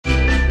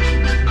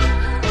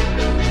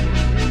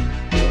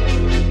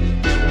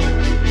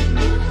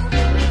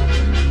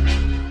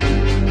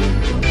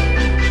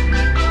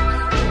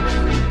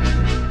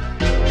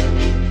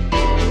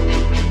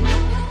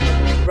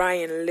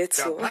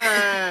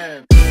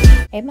Japan.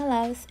 Hey my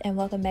loves, and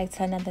welcome back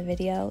to another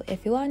video.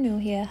 If you are new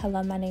here,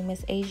 hello, my name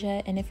is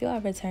Asia, and if you are a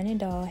returning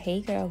doll,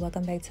 hey girl,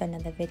 welcome back to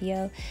another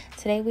video.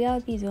 Today we will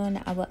be doing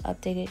our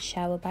updated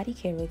shower body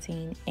care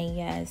routine, and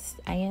yes,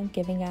 I am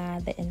giving y'all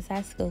the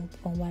inside scoop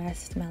on what I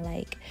smell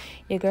like.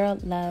 Your girl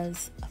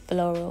loves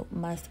floral,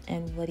 musk,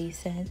 and woody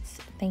scents.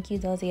 Thank you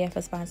dossier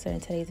for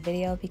sponsoring today's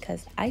video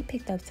because I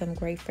picked up some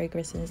great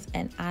fragrances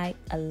and I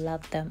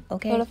love them.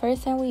 Okay, so the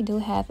first scent we do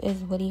have is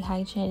Woody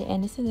Hygiene,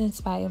 and this is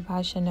inspired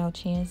by Chanel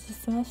Chance. It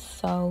smells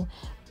so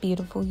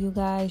beautiful, you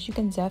guys. You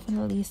can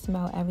definitely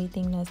smell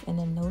everything that's in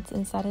the notes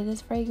inside of this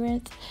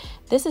fragrance.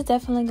 This is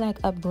definitely like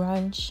a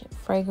brunch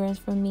fragrance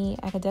for me.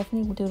 I could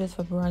definitely do this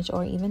for brunch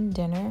or even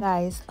dinner.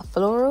 Guys,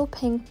 floral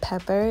pink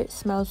pepper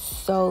smells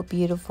so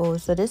beautiful.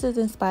 So this is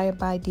inspired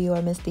by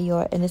Miss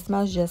Dior, and it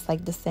smells just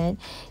like the scent.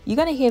 You're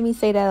gonna hear me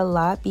say that a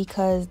lot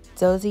because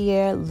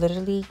dossier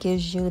literally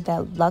gives you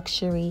that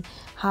luxury,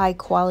 high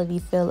quality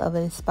feel of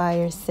an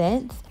inspired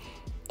scent.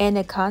 And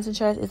the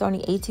concentrate is only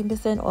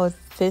 18% or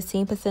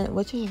 15%,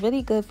 which is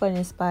really good for an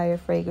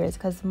inspired fragrance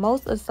because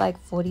most is like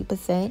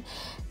 40%.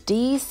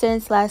 These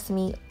scents last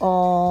me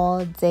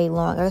all day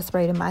long. I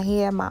spray it in my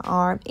hair, my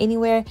arm,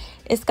 anywhere.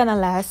 It's gonna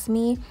last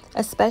me,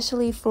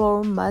 especially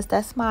floral musk.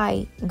 That's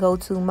my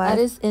go-to musk.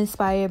 That is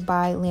inspired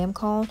by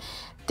Lancome.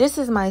 This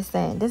is my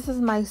scent. This is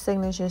my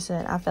signature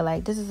scent. I feel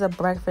like this is a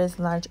breakfast,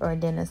 lunch, or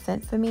dinner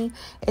scent for me.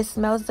 It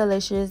smells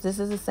delicious. This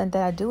is a scent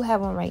that I do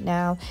have on right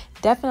now.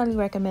 Definitely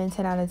recommend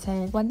 10 out of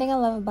 10. One thing I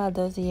love about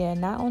dossier,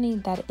 not only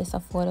that it's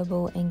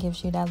affordable and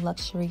gives you that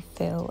luxury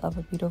feel of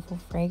a beautiful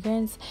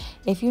fragrance.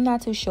 If you're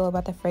not too sure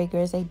about the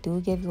fragrance, they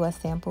do give you a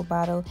sample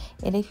bottle.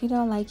 And if you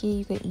don't like it,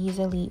 you can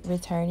easily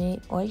return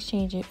it or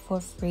exchange it for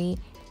free.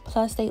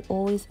 Plus, they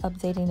always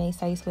updating their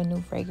sites with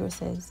new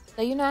fragrances.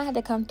 So, you know, I had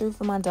to come through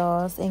for my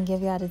dolls and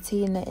give y'all the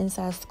tea and the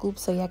inside scoop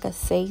so y'all could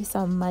save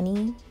some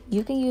money.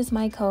 You can use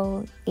my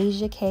code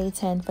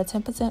AsiaK10 for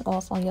 10%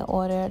 off on your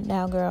order.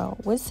 Now, girl,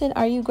 what scent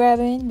are you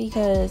grabbing?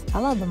 Because I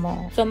love them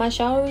all. So my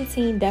shower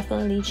routine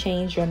definitely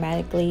changed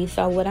dramatically.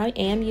 So what I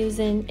am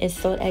using is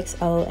Salt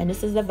XO, and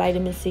this is the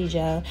vitamin C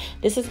gel.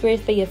 This is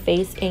great for your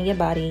face and your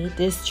body.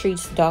 This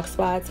treats dark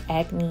spots,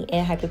 acne,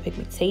 and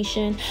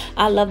hyperpigmentation.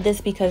 I love this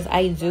because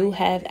I do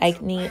have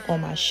acne on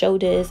my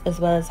shoulders as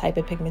well as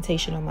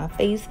hyperpigmentation on my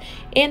face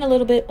and a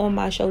little bit on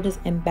my shoulders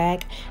and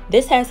back.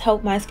 This has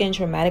helped my skin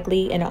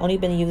dramatically, and I've only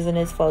been using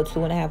this for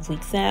 2.5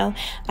 weeks now.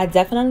 I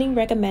definitely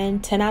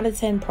recommend 10 out of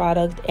 10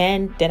 product.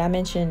 And did I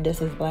mention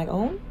this is black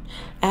owned?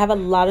 I have a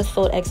lot of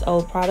Salt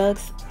XO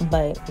products,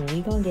 but we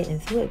gonna get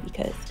into it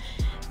because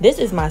this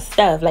is my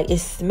stuff. Like, it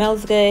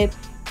smells good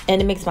and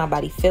it makes my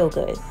body feel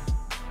good.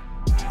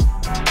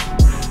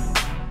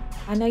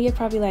 I know you're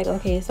probably like,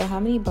 okay, so how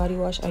many body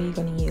wash are you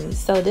going to use?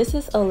 So this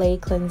is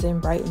Olay Cleansing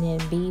Brightening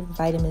B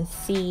Vitamin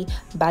C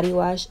body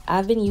wash.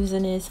 I've been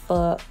using this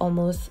for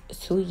almost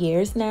 2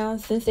 years now.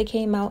 Since it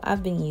came out,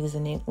 I've been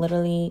using it.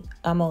 Literally,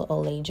 I'm an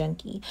Olay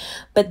junkie.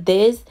 But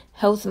this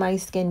helps my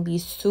skin be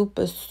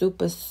super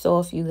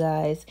soft, you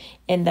guys,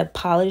 and the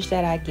polish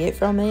that I get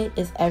from it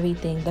is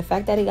everything. The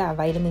fact that it got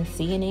vitamin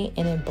C in it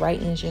and it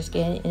brightens your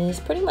skin, and it's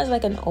pretty much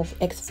like an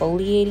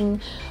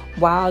exfoliating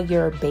while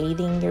you're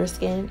bathing your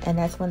skin, and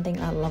that's one thing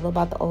I love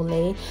about the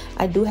Olay.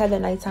 I do have a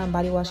nighttime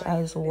body wash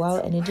as well,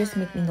 and it just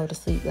makes me go to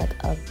sleep like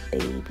a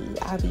baby.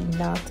 I'll be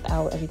knocked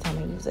out every time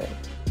I use it.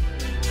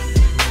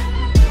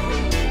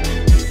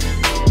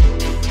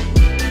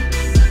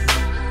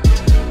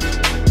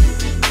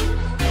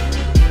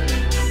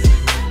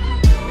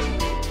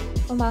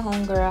 For my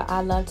homegirl,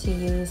 I love to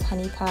use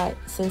Honey Pot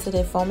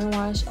Sensitive Foaming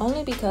Wash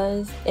only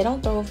because it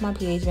don't throw off my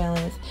pH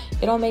balance.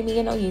 It don't make me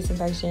get no yeast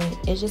infection.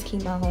 It just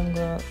keep my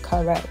homegirl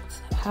correct.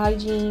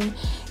 Hygiene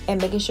and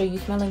making sure you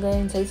smelling good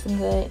and tasting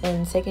good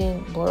and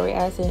taking boric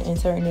acid and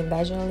inserting it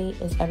vaginally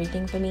is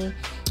everything for me.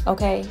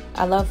 Okay,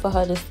 I love for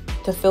her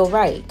to feel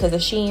right, because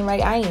if she ain't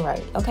right, I ain't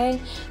right. Okay,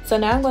 so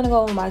now I'm going to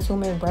go with my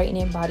turmeric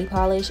brightening body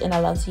polish, and I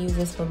love to use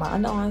this for my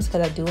underarms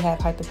because I do have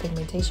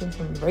hyperpigmentation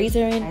from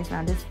razoring. Guys,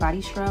 now this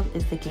body scrub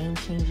is the game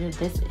changer.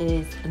 This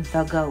is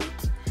the GOAT.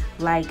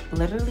 Like,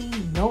 literally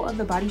no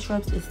other body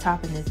scrubs is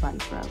topping this body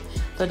scrub.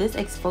 So this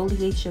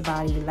exfoliates your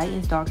body,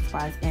 lightens dark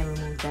spots, and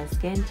removes dead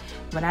skin.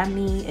 When I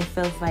mean it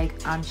feels like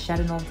I'm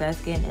shedding off dead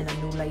skin and a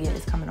new layer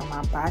is coming on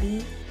my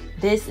body,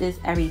 this is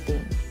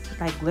everything.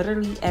 Like,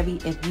 literally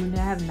if you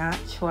have not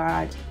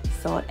tried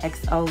Salt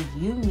XO,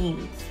 you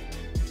need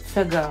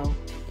to go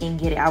and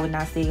get it. I would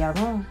not say y'all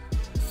wrong.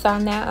 So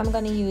now I'm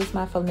going to use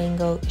my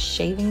Flamingo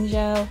shaving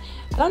gel.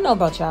 I don't know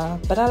about y'all,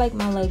 but I like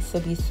my legs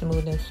to be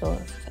smooth and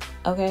soft.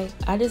 Okay,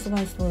 I just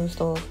want smooth,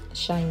 soft,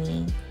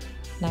 shiny,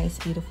 nice,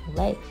 beautiful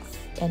legs.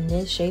 And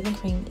this shaving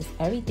cream is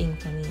everything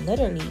for me,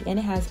 literally. And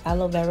it has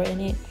aloe vera in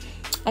it.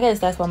 I guess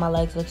that's why my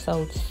legs look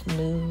so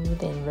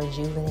smooth and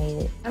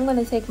rejuvenated. I'm going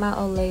to take my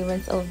Olay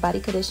Rinse Over Body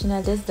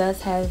Conditioner. This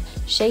does have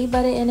shea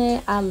butter in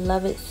it. I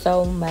love it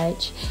so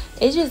much.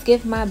 It just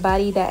gives my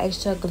body that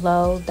extra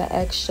glow, the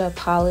extra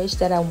polish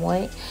that I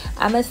want.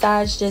 I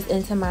massage this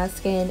into my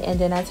skin, and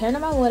then I turn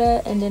on my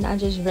water, and then I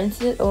just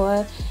rinse it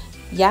off.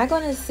 Y'all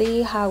gonna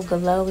see how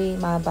glowy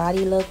my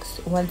body looks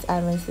once I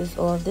rinse this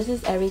off. This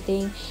is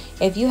everything.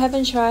 If you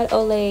haven't tried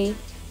Olay,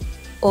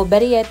 or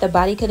better yet, the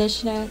body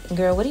conditioner,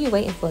 girl, what are you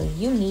waiting for?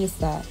 You need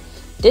that.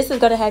 This is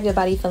gonna have your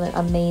body feeling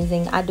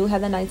amazing. I do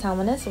have the nighttime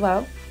one as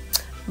well,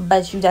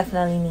 but you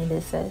definitely need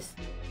this, sis.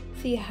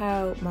 See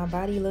how my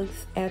body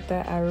looks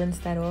after I rinse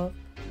that off?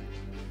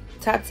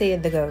 Top tier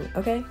the go,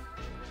 okay?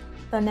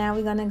 So now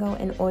we're gonna go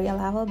and oil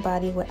our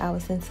body with our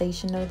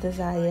Sensational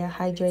Desire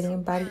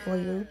Hydrating Body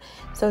Oil.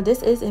 So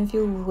this is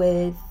infused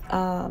with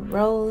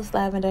rose,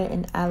 lavender,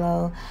 and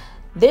aloe.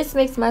 This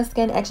makes my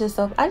skin extra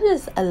soft. I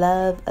just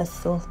love a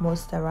soft,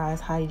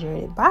 moisturized,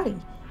 hydrated body.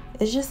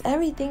 It's just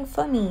everything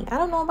for me. I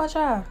don't know about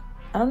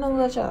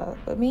y'all.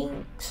 But me,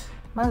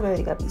 my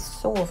body gotta be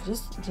soft.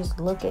 Just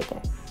look at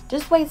that.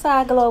 Just wait till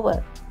I glow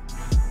up.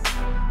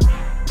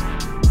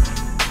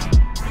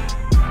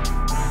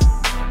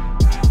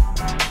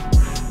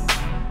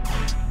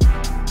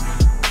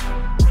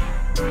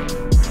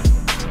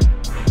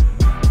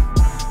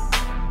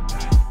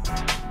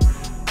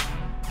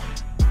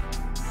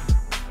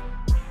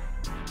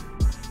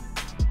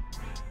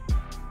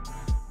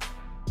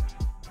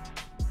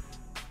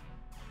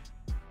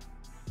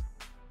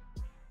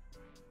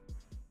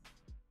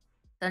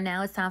 So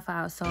now it's time for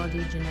our Sol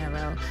de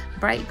Janeiro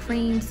bright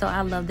cream. So I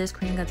love this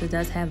cream because it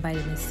does have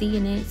vitamin C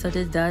in it. So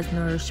this does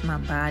nourish my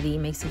body,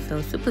 makes it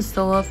feel super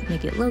soft,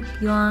 make it look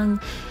young,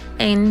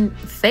 and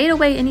fade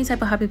away any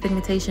type of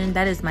hyperpigmentation.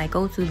 That is my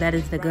go-to. That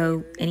is the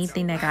go.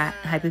 Anything that got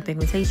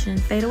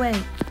hyperpigmentation, fade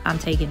away, I'm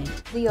taking it.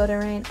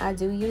 Deodorant, I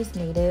do use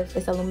Native.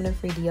 It's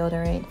aluminum-free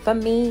deodorant. For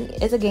me,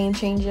 it's a game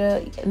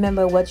changer.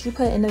 Remember, what you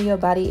put into your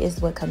body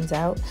is what comes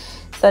out.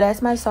 So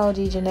that's my Sol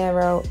de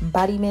Janeiro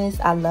body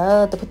mist. I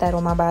love to put that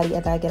on my body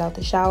after I get out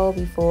the shower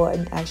before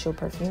an actual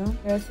perfume.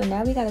 So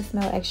now we gotta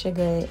smell extra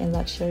good and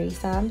luxury.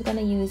 So I'm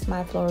gonna use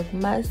my Floral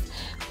Musk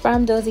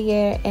from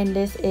Dossier, and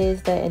this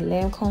is the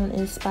Lancome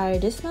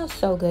inspired. This smells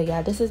so good,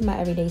 y'all. This is my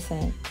everyday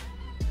scent.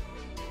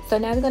 So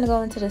now we're going to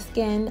go into the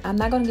skin. I'm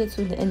not going to get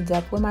too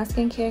in-depth with my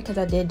skincare because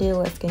I did deal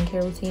with a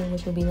skincare routine,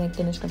 which will be linked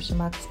in the description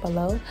box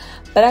below.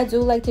 But I do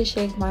like to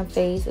shake my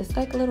face. It's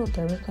like a little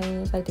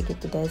dermaplane. It's like to get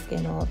the dead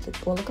skin off.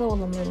 Oh, look at all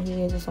them little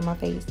hairs that's on my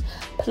face.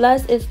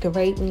 Plus, it's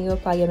great when you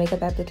apply your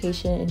makeup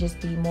application and just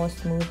be more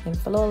smooth and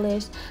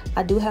flawless.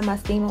 I do have my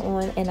steamer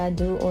on, and I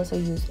do also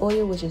use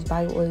oil, which is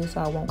bio oil, so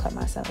I won't cut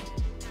myself.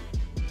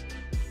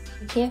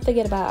 Can't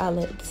forget about our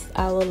lips.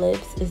 Our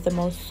lips is the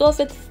most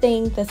softest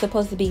thing that's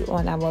supposed to be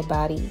on our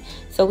body,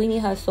 so we need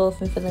her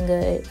soft and feeling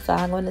good. So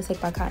I'm going to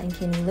take my cotton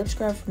candy lip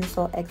scrub from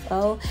Salt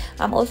XO.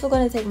 I'm also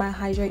going to take my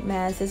hydrate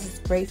mask. This is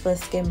great for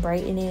skin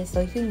brightening,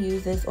 so you can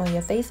use this on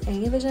your face and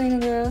your vagina,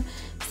 girl.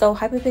 So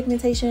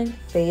hyperpigmentation,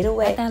 fade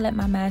away. After I let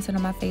my mask sit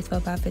on my face for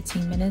about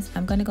 15 minutes,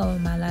 I'm going to go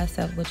with my last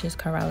step, which is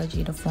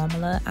Curology, the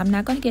formula. I'm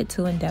not going to get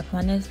too in depth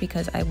on this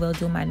because I will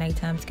do my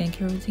nighttime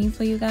skincare routine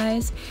for you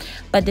guys,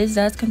 but this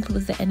does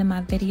conclude the end of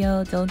my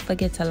video. Don't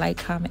forget to like,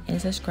 comment,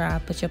 and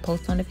subscribe. Put your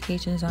post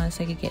notifications on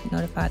so you get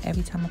notified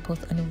every time I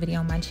post a new video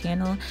on my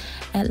channel.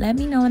 And let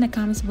me know in the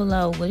comments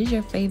below, what is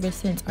your favorite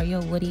scent? Are you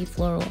a woody,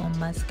 floral, or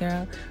musk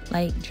girl?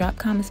 Like, drop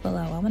comments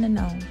below. I want to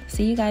know.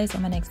 See you guys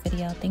on my next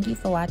video. Thank you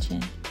for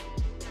watching.